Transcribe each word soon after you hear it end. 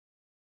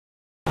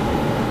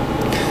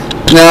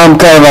Now I'm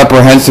kind of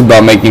apprehensive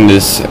about making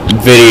this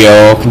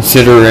video,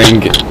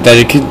 considering that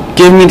it could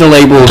give me the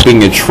label of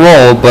being a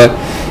troll, but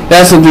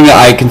that's something that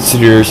I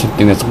consider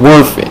something that's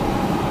worth it.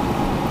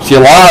 See, a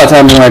lot of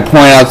times when I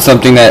point out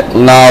something that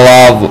not a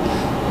lot of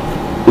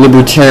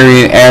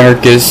libertarian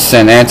anarchists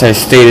and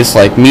anti-statists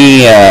like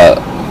me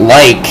or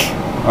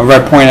I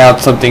point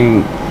out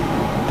something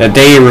that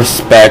they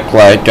respect,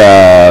 like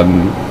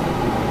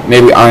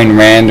maybe Ayn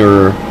Rand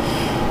or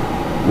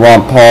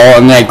Ron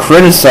Paul, and I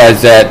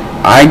criticize that,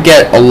 I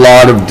get a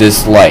lot of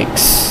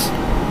dislikes.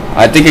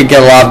 I think I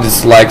get a lot of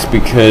dislikes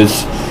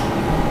because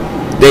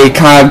they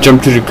kind of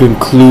jump to the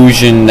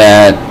conclusion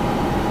that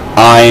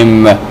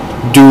I'm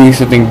doing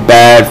something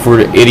bad for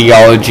the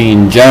ideology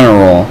in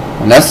general,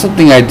 and that's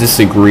something I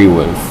disagree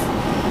with.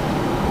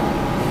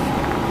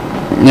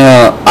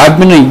 Now, I've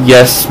been a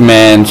yes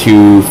man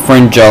to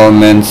fringe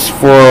elements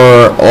for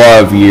a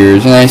lot of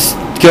years, and I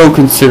still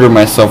consider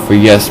myself a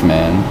yes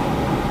man.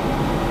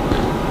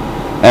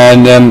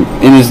 And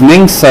in his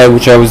Ning site,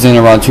 which I was in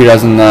around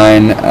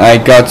 2009, I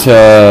got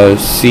to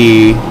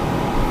see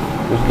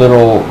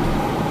little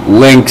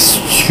links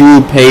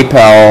to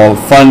PayPal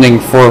funding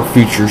for a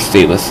future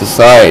stateless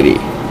society.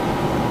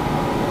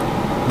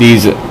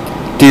 These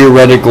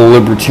theoretical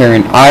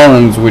libertarian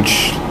islands,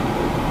 which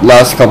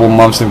last couple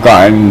months have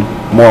gotten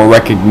more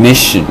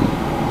recognition.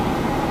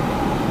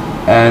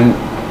 And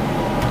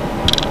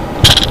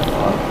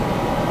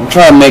I'm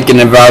trying to make an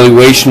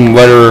evaluation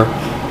whether,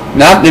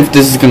 not if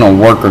this is going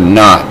to work or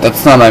not.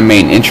 That's not my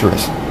main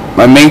interest.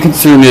 My main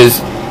concern is,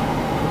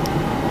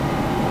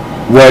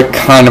 what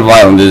kind of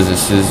island is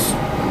this? Is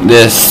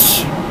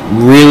this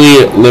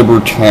really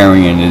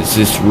libertarian? Is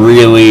this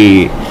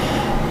really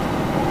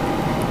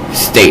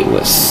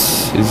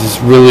stateless? Is this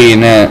really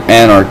an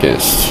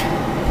anarchist?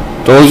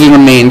 Those are the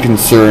main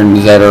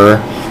concerns that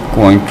are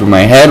going through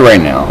my head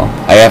right now.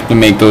 I have to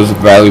make those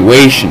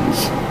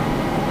evaluations.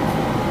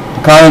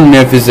 The common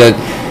myth is that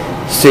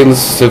stateless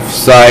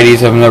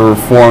societies have never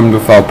formed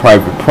without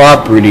private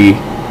property.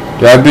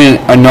 There have been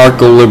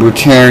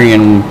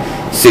anarcho-libertarian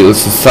stateless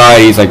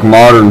societies like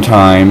modern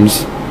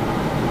times,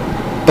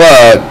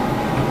 but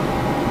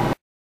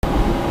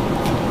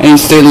any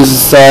stateless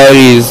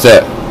societies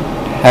that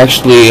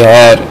actually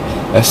had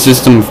a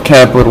system of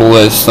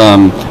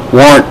capitalism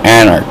weren't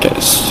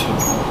anarchist.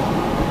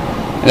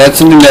 And that's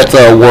something that's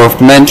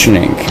worth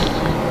mentioning.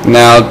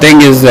 Now, the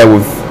thing is that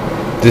with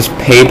this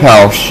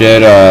PayPal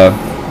shit,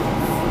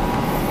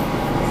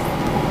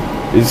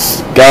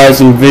 these guys'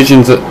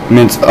 envisions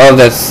of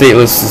that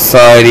stateless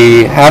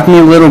society have me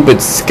a little bit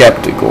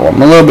skeptical.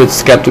 I'm a little bit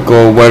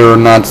skeptical whether or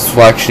not this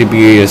will actually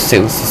be a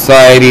stateless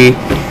society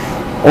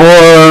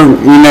or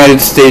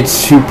United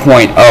States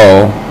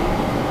 2.0.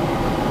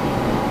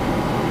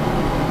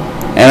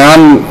 And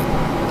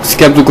I'm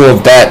skeptical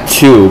of that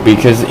too,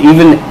 because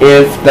even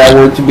if that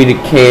were to be the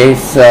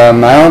case, I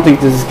don't think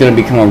this is going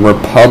to become a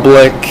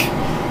republic.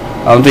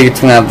 I don't think it's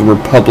going to have the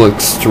republic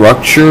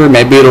structure.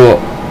 Maybe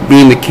it'll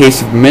be in the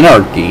case of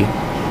minarchy,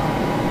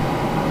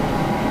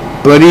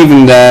 but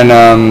even then,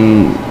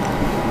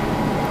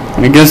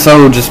 I guess I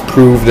will just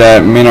prove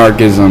that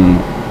minarchism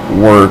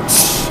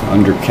works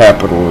under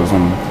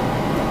capitalism,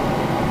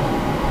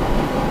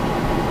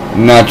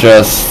 not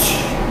just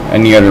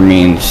any other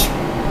means.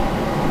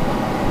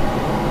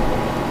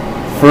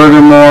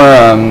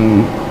 Furthermore,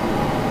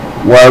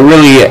 what I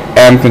really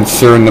am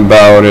concerned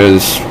about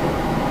is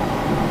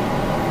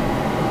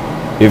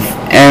if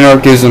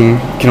anarchism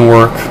can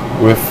work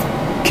with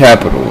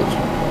capitalism.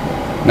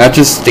 Not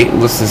just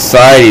stateless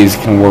societies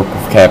can work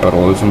with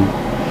capitalism,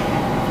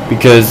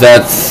 because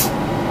that's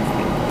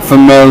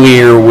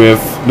familiar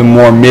with the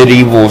more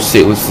medieval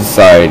stateless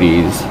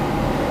societies,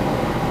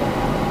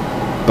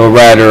 but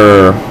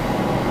rather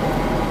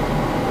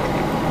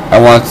I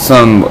want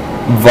some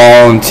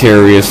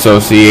voluntary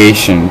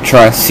association,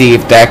 try to see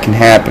if that can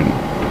happen.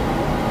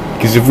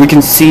 Because if we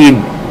can see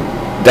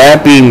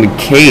that being the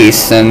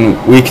case, then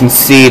we can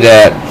see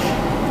that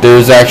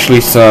there's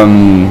actually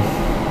some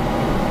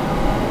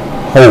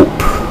hope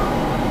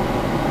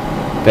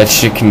that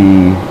shit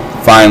can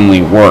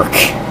finally work.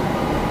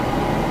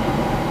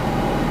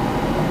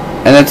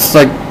 And that's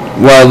like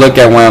what I look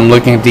at when I'm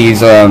looking at these,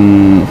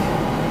 the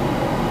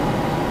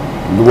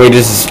way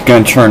this is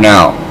going to turn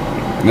out.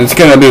 And it's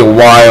going to be a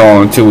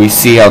while until we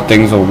see how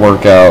things will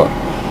work out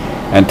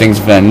and things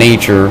of that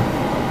nature.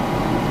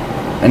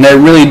 And I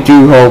really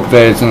do hope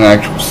that it's an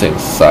actual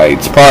society.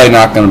 It's probably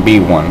not going to be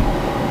one,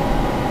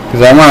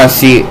 because I want to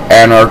see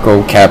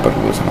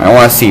anarcho-capitalism. I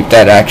want to see if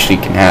that actually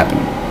can happen.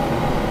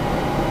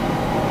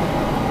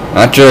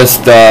 Not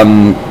just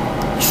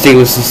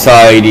stateless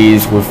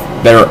societies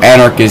that are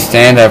anarchist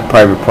and have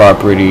private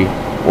property,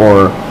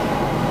 or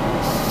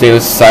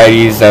stateless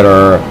societies that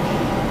are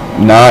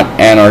not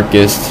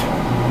anarchist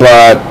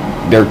but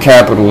they're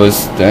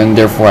capitalist and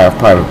therefore have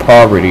private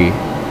property.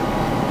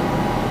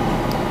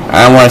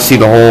 I want to see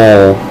the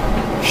whole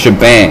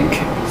shebang.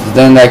 So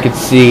then I could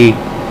see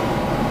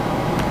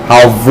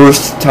how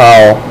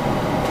versatile,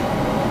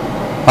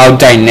 how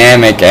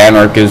dynamic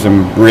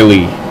anarchism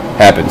really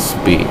happens to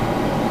be.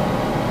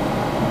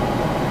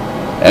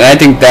 And I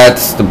think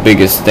that's the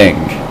biggest thing,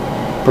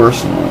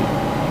 personally.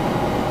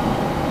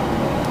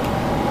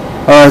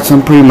 Alright, so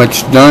I'm pretty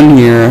much done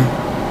here.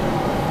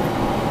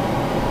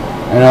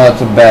 I know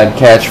that's a bad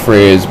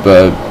catchphrase,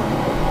 but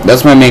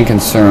that's my main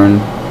concern.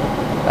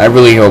 I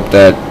really hope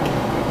that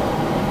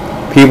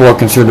people are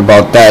concerned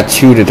about that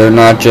too, that they're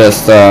not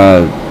just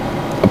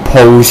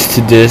opposed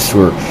to this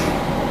or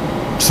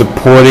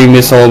supporting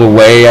this all the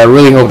way. I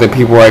really hope that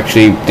people are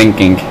actually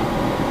thinking,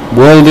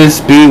 will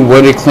this be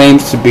what it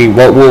claims to be?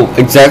 What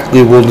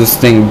exactly will this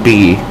thing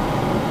be?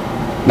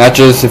 Not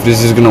just if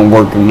this is gonna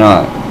work or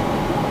not.